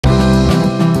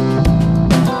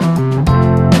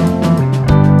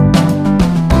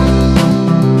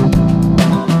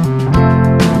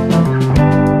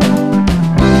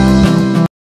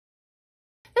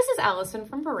Allison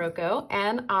from Barocco,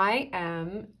 and I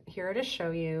am here to show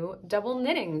you double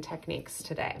knitting techniques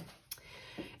today.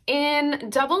 In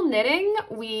double knitting,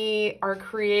 we are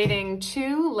creating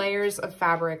 2 layers of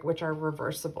fabric which are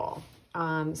reversible.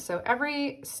 So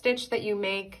every stitch that you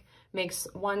make makes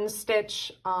 1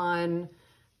 stitch on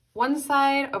one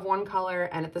side of one color,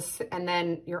 and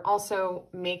then you're also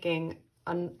making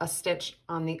a stitch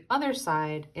on the other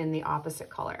side in the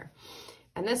opposite color.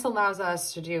 And this allows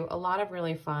us to do a lot of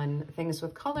really fun things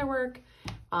with color work,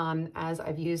 as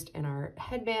I've used in our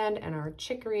headband and our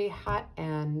chicory hat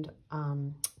and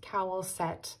cowl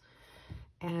set.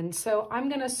 And so I'm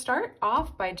gonna start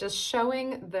off by just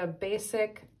showing the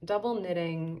basic double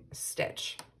knitting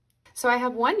stitch. So I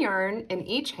have 1 yarn in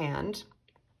each hand,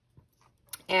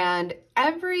 and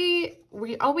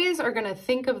we always are gonna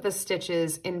think of the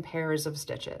stitches in pairs of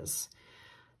stitches.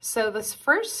 So this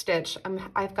first stitch,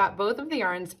 I've got both of the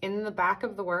yarns in the back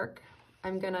of the work.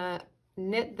 I'm gonna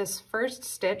knit this first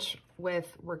stitch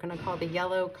with, we're gonna call the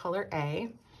yellow color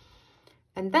A.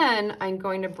 And then I'm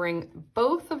going to bring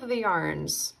both of the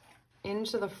yarns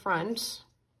into the front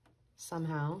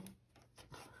somehow.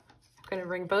 I'm gonna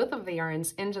bring both of the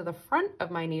yarns into the front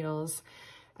of my needles.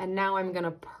 And now I'm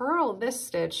gonna purl this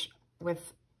stitch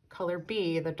with color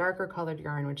B, the darker colored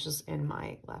yarn, which is in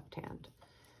my left hand.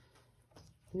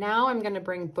 Now I'm going to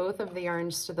bring both of the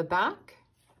yarns to the back.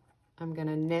 I'm going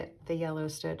to knit the yellow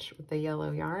stitch with the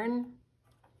yellow yarn.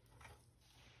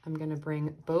 I'm going to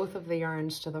bring both of the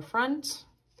yarns to the front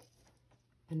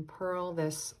and purl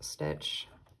this stitch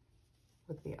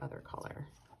with the other color.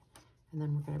 And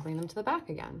then we're going to bring them to the back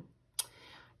again.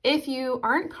 If you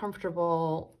aren't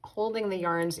comfortable holding the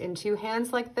yarns in 2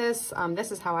 hands like this,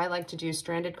 this is how I like to do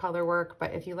stranded color work,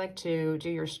 but if you like to do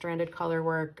your stranded color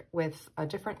work with a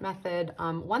different method,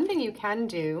 one thing you can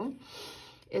do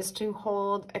is to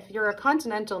hold, if you're a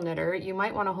continental knitter, you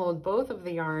might want to hold both of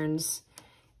the yarns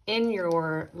in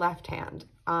your left hand,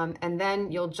 and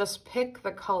then you'll just pick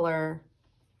the color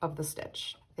of the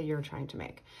stitch that you're trying to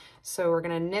make. So we're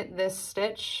going to knit this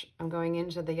stitch. I'm going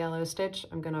into the yellow stitch.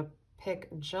 I'm going to pick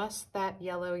just that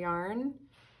yellow yarn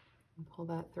and pull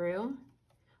that through.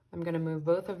 I'm going to move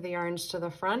both of the yarns to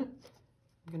the front.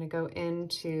 I'm going to go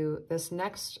into this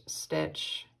next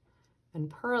stitch and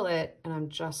purl it, and I'm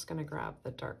just going to grab the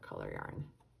dark color yarn.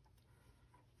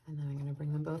 And then I'm going to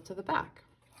bring them both to the back.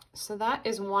 So that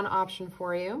is one option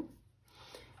for you.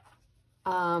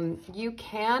 You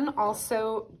can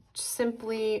also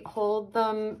simply hold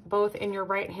them both in your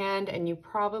right hand, and you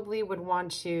probably would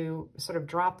want to sort of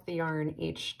drop the yarn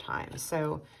each time.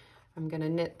 So I'm going to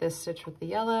knit this stitch with the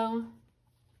yellow.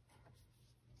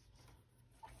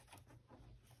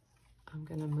 I'm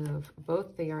going to move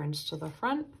both the yarns to the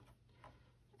front,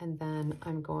 and then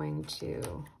I'm going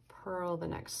to purl the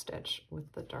next stitch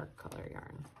with the dark color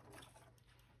yarn.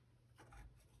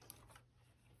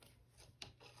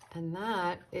 And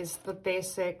that is the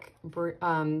basic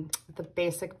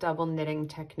double knitting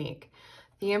technique.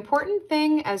 The important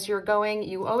thing as you're going,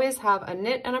 you always have a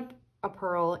knit and a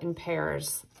purl in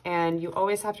pairs, and you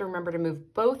always have to remember to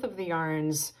move both of the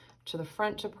yarns to the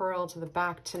front to purl, to the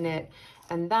back to knit,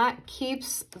 and that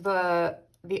keeps the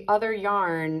other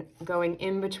yarn going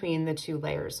in between the 2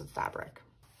 layers of fabric.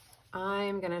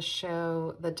 I'm gonna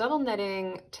show the double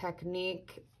knitting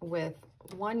technique with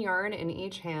 1 yarn in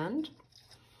each hand.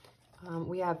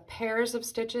 We have pairs of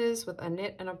stitches with a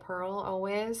knit and a purl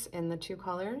always in the 2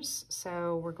 colors.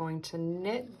 So we're going to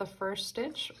knit the first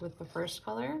stitch with the first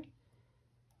color,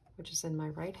 which is in my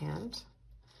right hand.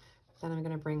 Then I'm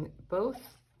going to bring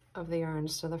both of the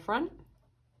yarns to the front,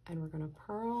 and we're going to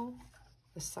purl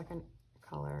the second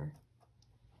color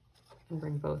and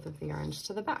bring both of the yarns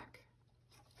to the back.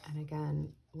 And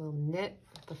again, we'll knit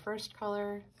the first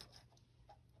color,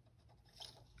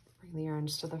 bring the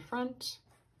yarns to the front,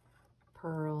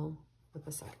 purl with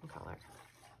the second color.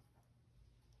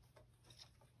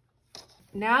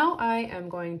 Now I am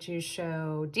going to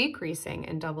show decreasing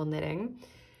in double knitting.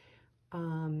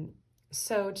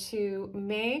 So to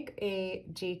make a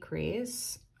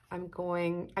decrease,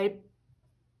 I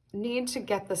need to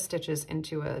get the stitches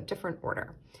into a different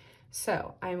order.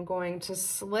 So I'm going to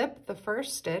slip the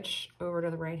first stitch over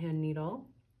to the right hand needle.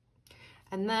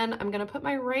 And then I'm going to put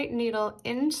my right needle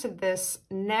into this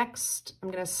next,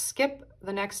 I'm going to skip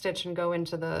the next stitch and go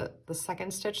into the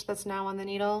second stitch that's now on the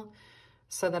needle,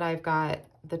 so that I've got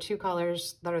the 2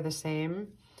 colors that are the same.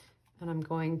 And I'm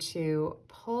going to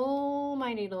pull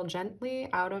my needle gently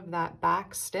out of that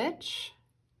back stitch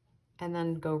and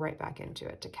then go right back into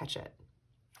it to catch it.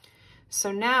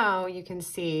 So now you can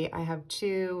see I have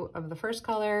 2 of the first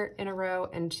color in a row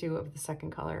and 2 of the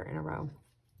second color in a row.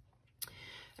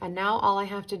 And now all I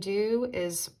have to do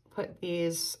is put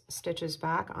these stitches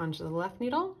back onto the left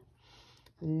needle,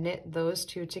 knit those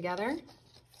two together,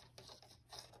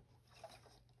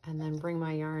 and then bring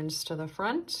my yarns to the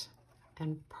front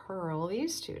and purl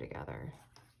these two together.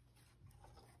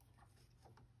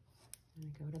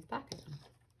 And go to the back again.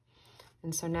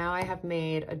 And so now I have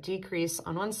made a decrease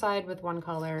on one side with one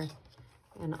color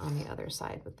and on the other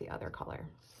side with the other color.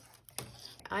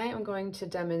 I am going to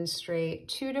demonstrate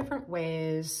two different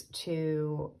ways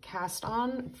to cast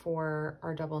on for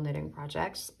our double knitting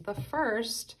projects. The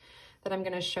first that I'm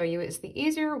going to show you is the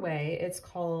easier way. It's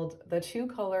called the two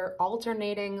color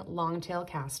alternating long tail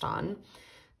cast on.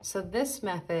 So this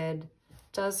method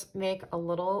does make a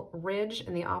little ridge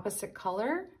in the opposite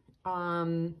color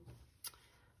on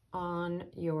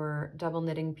your double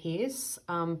knitting piece.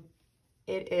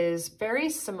 It is very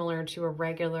similar to a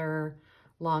regular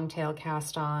long tail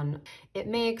cast on. It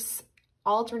makes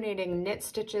alternating knit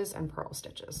stitches and purl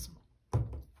stitches.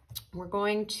 We're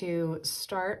going to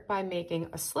start by making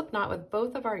a slip knot with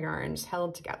both of our yarns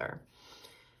held together.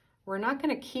 We're not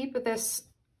going to keep this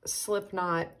slip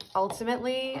knot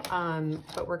ultimately,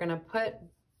 but we're going to put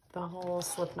the whole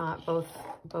slip knot,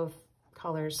 both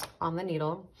colors, on the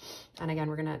needle. And again,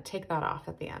 we're going to take that off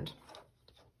at the end.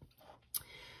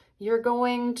 You're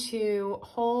going to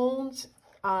hold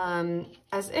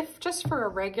as if just for a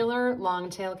regular long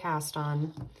tail cast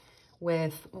on,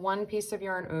 with one piece of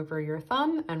yarn over your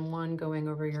thumb and one going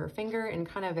over your finger in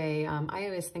kind of a, I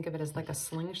always think of it as like a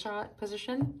slingshot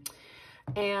position.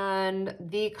 And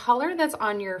the color that's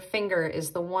on your finger is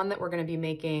the one that we're going to be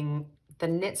making the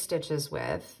knit stitches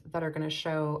with, that are going to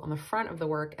show on the front of the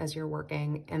work as you're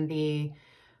working. And the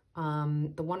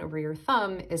one over your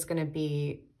thumb is going to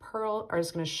be purl, or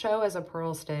is going to show as a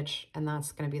purl stitch, and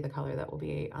that's going to be the color that will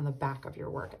be on the back of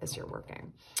your work as you're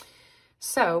working.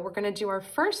 So we're going to do our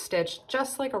first stitch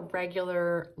just like a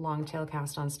regular long tail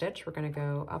cast on stitch. We're going to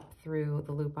go up through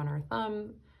the loop on our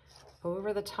thumb,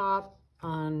 over the top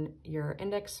on your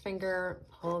index finger,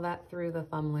 pull that through the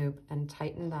thumb loop and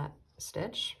tighten that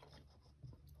stitch.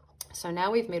 So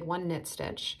now we've made one knit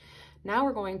stitch. Now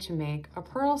we're going to make a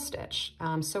purl stitch.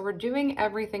 So we're doing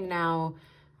everything now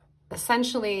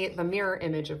essentially the mirror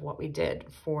image of what we did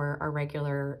for our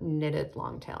regular knitted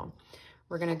long tail.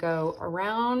 We're going to go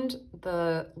around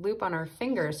the loop on our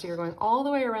finger. So you're going all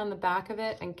the way around the back of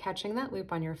it and catching that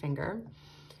loop on your finger.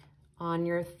 On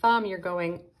your thumb, you're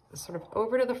going sort of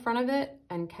over to the front of it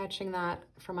and catching that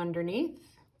from underneath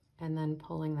and then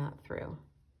pulling that through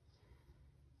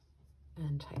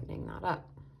and tightening that up.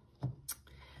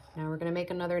 Now we're going to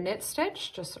make another knit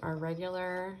stitch, just our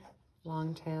regular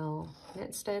long tail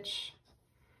knit stitch.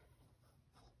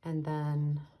 And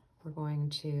then we're going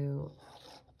to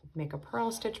make a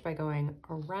purl stitch by going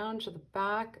around to the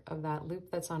back of that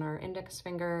loop that's on our index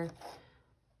finger,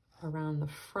 around the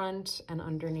front and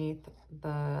underneath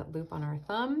the loop on our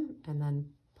thumb, and then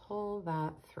pull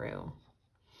that through.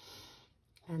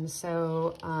 And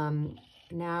so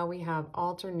now we have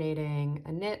alternating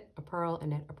a knit, a purl, a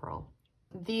knit, a purl.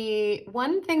 The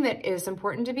one thing that is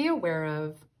important to be aware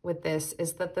of with this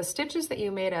is that the stitches that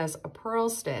you made as a purl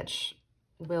stitch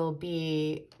will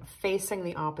be facing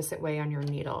the opposite way on your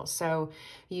needle. So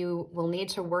you will need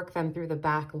to work them through the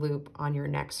back loop on your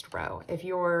next row. If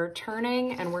you're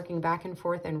turning and working back and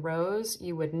forth in rows,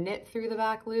 you would knit through the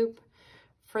back loop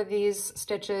for these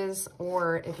stitches,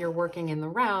 or if you're working in the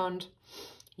round,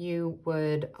 you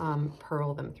would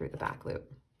purl them through the back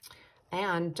loop.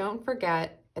 And don't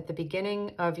forget, at the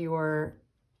beginning of your,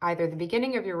 either the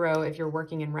beginning of your row if you're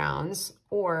working in rounds,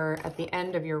 or at the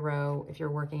end of your row if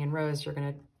you're working in rows, you're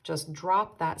going to just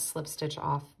drop that slip stitch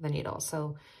off the needle.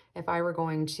 So if I were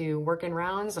going to work in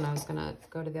rounds and I was going to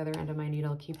go to the other end of my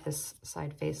needle, keep this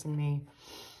side facing me,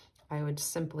 I would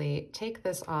simply take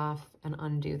this off and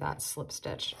undo that slip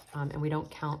stitch. And we don't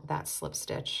count that slip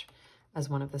stitch as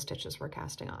one of the stitches we're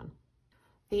casting on.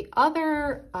 The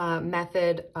other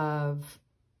method of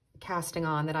casting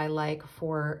on that I like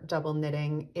for double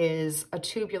knitting is a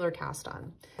tubular cast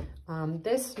on.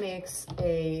 This makes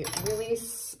a really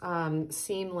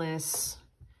seamless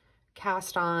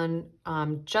cast on,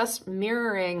 just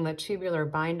mirroring the tubular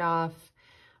bind off.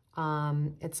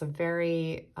 It's a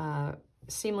very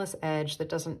seamless edge that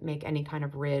doesn't make any kind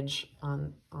of ridge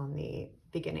on the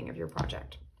beginning of your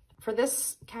project. For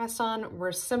this cast on,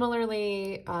 we're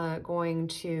similarly going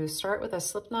to start with a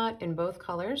slip knot in both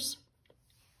colors,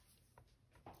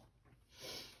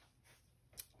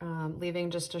 leaving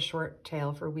just a short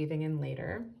tail for weaving in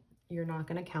later. You're not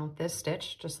going to count this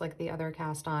stitch, just like the other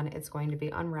cast on. It's going to be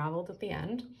unraveled at the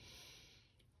end.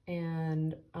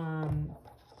 And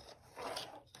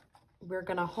we're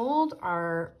gonna hold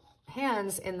our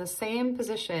hands in the same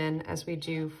position as we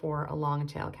do for a long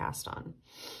tail cast on.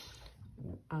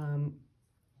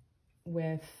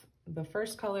 With the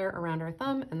first color around our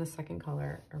thumb and the second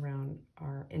color around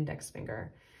our index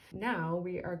finger. Now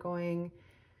we are going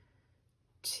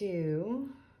to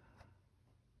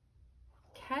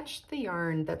catch the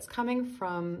yarn that's coming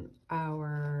from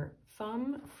our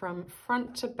thumb from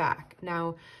front to back.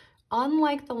 Now,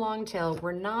 unlike the long tail,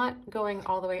 we're not going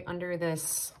all the way under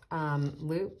this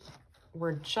loop.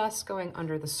 We're just going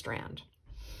under the strand.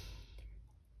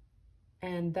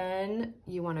 And then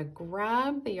you want to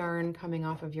grab the yarn coming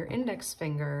off of your index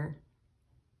finger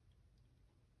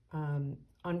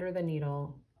under the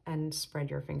needle and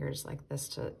spread your fingers like this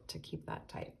to keep that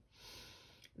tight.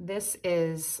 This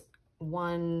is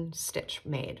one stitch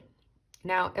made.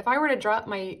 Now, if I were to drop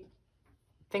my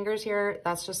fingers here,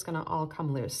 that's just gonna all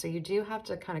come loose. So you do have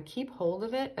to kind of keep hold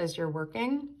of it as you're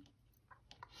working.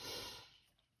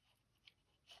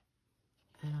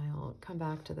 And I'll come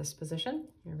back to this position.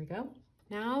 Here we go.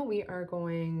 Now we are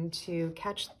going to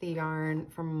catch the yarn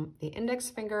from the index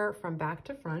finger from back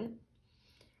to front.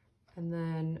 And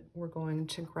then we're going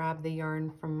to grab the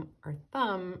yarn from our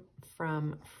thumb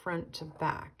from front to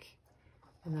back.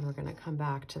 And then we're going to come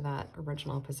back to that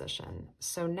original position.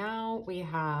 So now we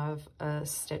have a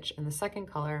stitch in the second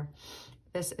color.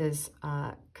 This is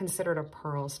considered a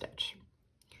purl stitch.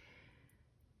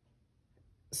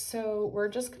 So we're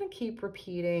just going to keep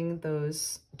repeating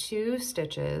those two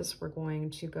stitches. We're going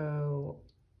to go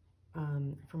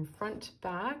from front to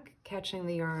back, catching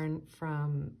the yarn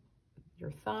from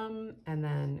your thumb, and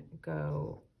then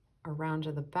go around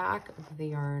to the back of the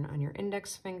yarn on your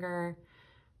index finger,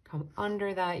 come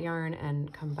under that yarn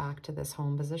and come back to this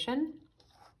home position,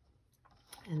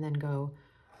 and then go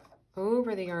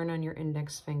over the yarn on your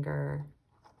index finger,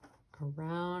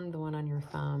 around the one on your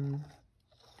thumb,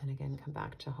 and again, come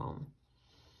back to home.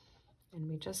 And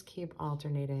we just keep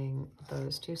alternating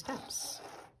those two steps.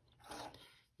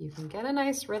 You can get a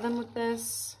nice rhythm with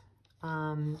this.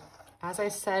 As I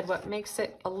said, what makes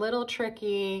it a little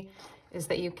tricky is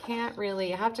that you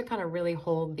have to kind of really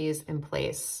hold these in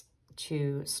place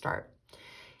to start.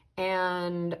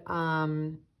 And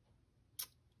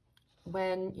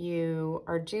when you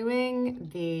are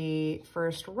doing the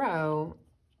first row,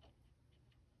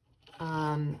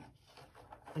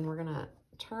 and we're gonna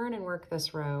turn and work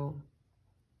this row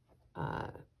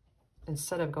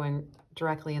instead of going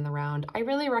directly in the round. I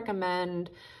really recommend,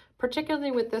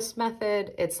 particularly with this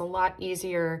method, it's a lot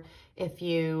easier if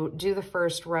you do the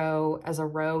first row as a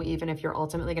row, even if you're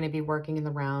ultimately gonna be working in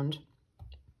the round.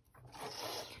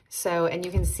 So, and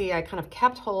you can see I kind of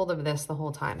kept hold of this the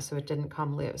whole time so it didn't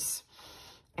come loose.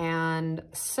 And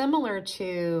similar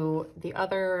to the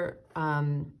other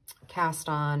cast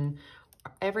on,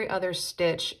 every other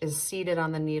stitch is seated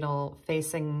on the needle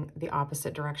facing the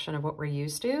opposite direction of what we're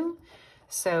used to.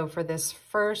 So for this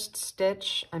first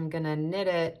stitch, I'm gonna knit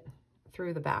it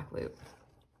through the back loop.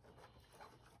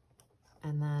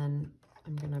 And then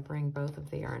I'm gonna bring both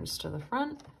of the yarns to the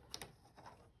front,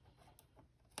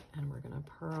 and we're gonna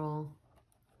purl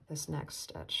this next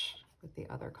stitch with the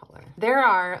other color. There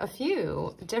are a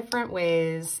few different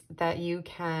ways that you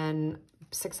can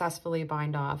successfully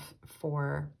bind off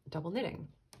for double knitting.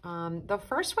 The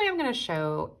first way I'm going to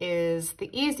show is the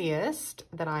easiest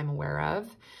that I'm aware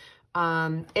of.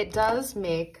 It does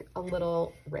make a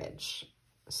little ridge.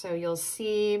 So you'll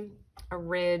see a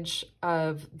ridge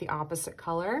of the opposite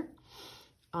color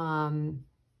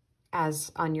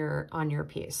as on your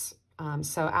piece.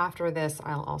 So after this,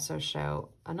 I'll also show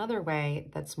another way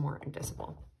that's more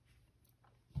invisible.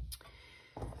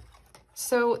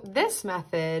 So this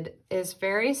method is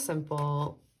very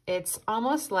simple. It's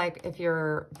almost like if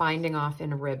you're binding off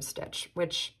in a rib stitch,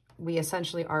 which we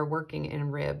essentially are working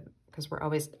in rib because we're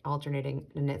always alternating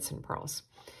the knits and purls.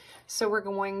 So we're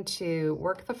going to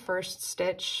work the first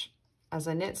stitch as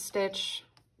a knit stitch,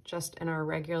 just in our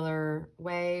regular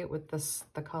way with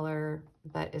the color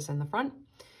that is in the front.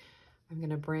 I'm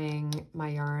going to bring my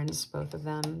yarns, both of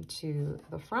them, to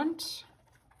the front.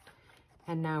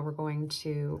 And now we're going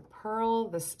to purl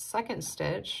this second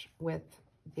stitch with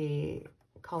the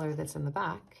color that's in the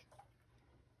back.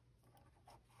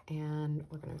 And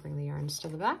we're going to bring the yarns to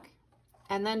the back.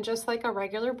 And then just like a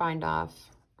regular bind off,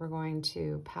 we're going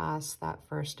to pass that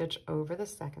first stitch over the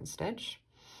second stitch.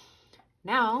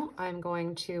 Now I'm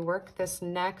going to work this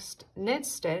next knit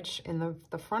stitch in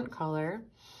the front color,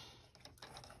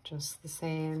 just the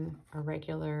same, a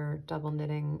regular double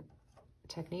knitting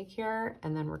technique here,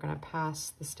 and then we're going to pass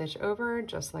the stitch over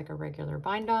just like a regular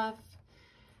bind off,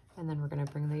 and then we're going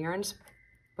to bring the yarns,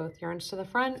 both yarns to the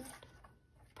front,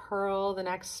 purl the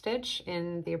next stitch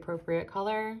in the appropriate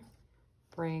color,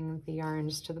 bring the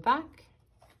yarns to the back,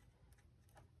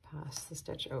 pass the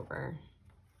stitch over.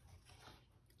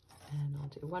 And I'll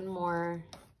do one more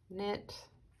knit,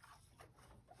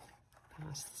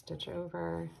 pass the stitch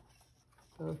over,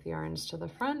 both yarns to the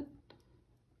front,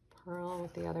 purl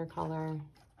with the other color,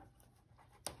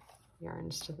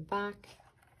 yarns to the back,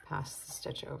 pass the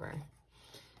stitch over.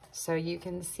 So you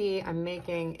can see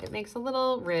it makes a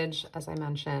little ridge, as I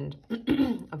mentioned,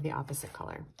 of the opposite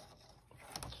color.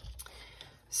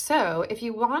 So if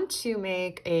you want to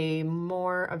make a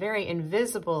very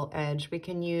invisible edge, we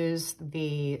can use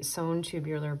the sewn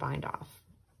tubular bind off.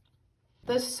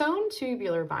 The sewn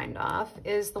tubular bind off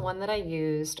is the one that I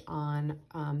used on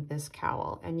this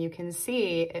cowl, and you can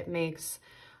see it makes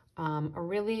a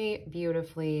really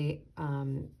beautifully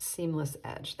seamless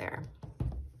edge there.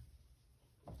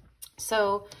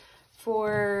 So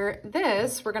for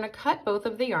this, we're going to cut both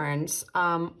of the yarns.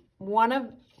 One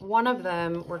of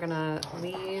them, we're gonna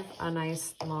leave a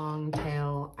nice long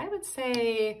tail. I would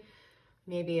say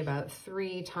maybe about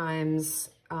 3 times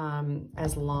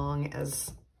as long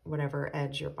as whatever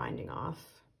edge you're binding off.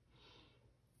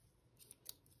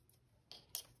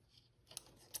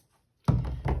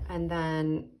 And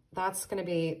then that's gonna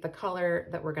be the color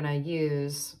that we're gonna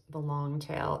use, the long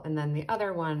tail. And then the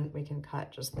other one we can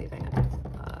cut, just leaving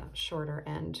a shorter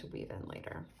end to weave in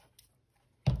later.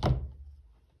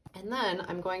 And then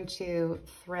I'm going to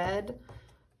thread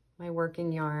my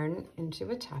working yarn into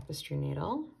a tapestry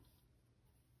needle.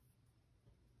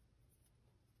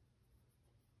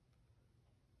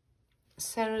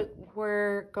 So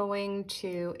we're going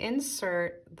to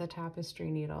insert the tapestry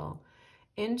needle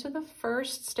into the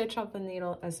first stitch of the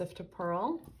needle as if to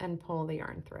purl and pull the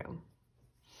yarn through.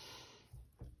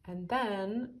 And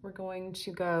then we're going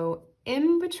to go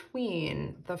in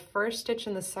between the first stitch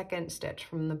and the second stitch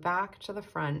from the back to the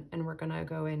front, and we're going to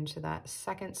go into that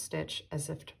second stitch as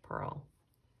if to purl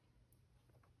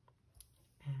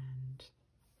and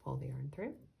pull the yarn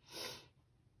through.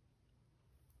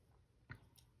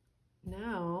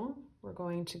 Now we're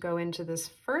going to go into this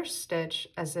first stitch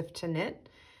as if to knit,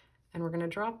 and we're going to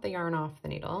drop the yarn off the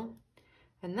needle,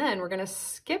 and then we're going to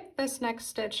skip this next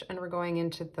stitch, and we're going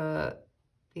into the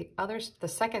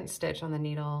second stitch on the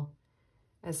needle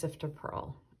as if to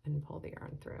purl and pull the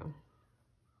yarn through.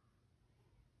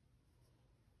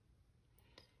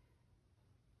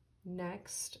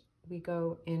 Next, we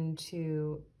go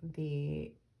into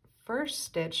the first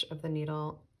stitch of the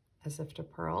needle as if to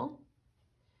purl,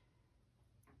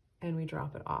 and we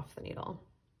drop it off the needle.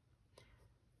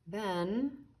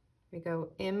 Then we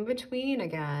go in between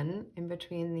again, in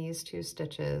between these 2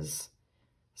 stitches.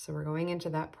 So we're going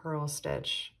into that purl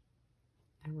stitch,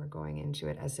 and we're going into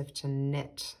it as if to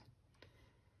knit.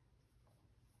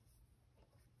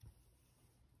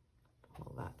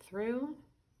 Pull that through.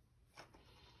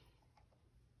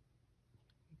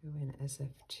 We go in as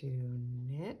if to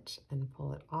knit and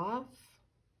pull it off,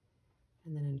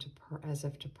 and then into as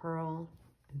if to purl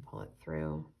and pull it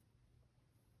through.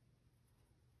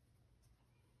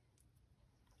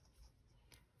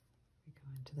 We go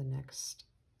into the next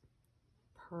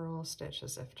purl stitch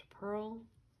as if to purl,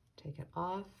 take it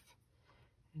off,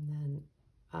 and then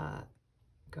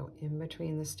go in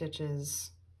between the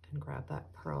stitches and grab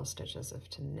that purl stitch as if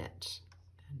to knit,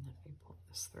 and then we pull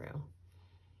this through.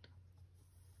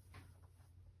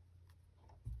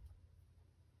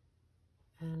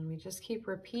 And we just keep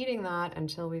repeating that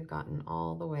until we've gotten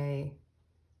all the way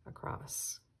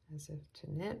across, as if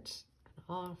to knit and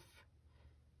off,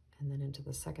 and then into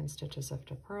the second stitch as if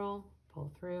to purl,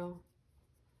 pull through,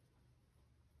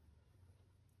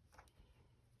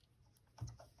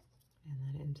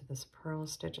 and then into this purl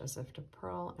stitch as if to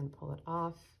purl and pull it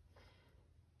off,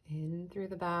 in through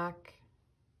the back,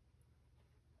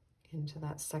 into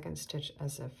that second stitch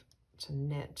as if to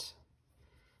knit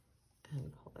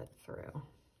and pull it through.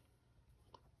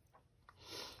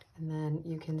 And then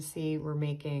you can see we're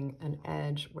making an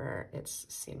edge where it's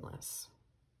seamless.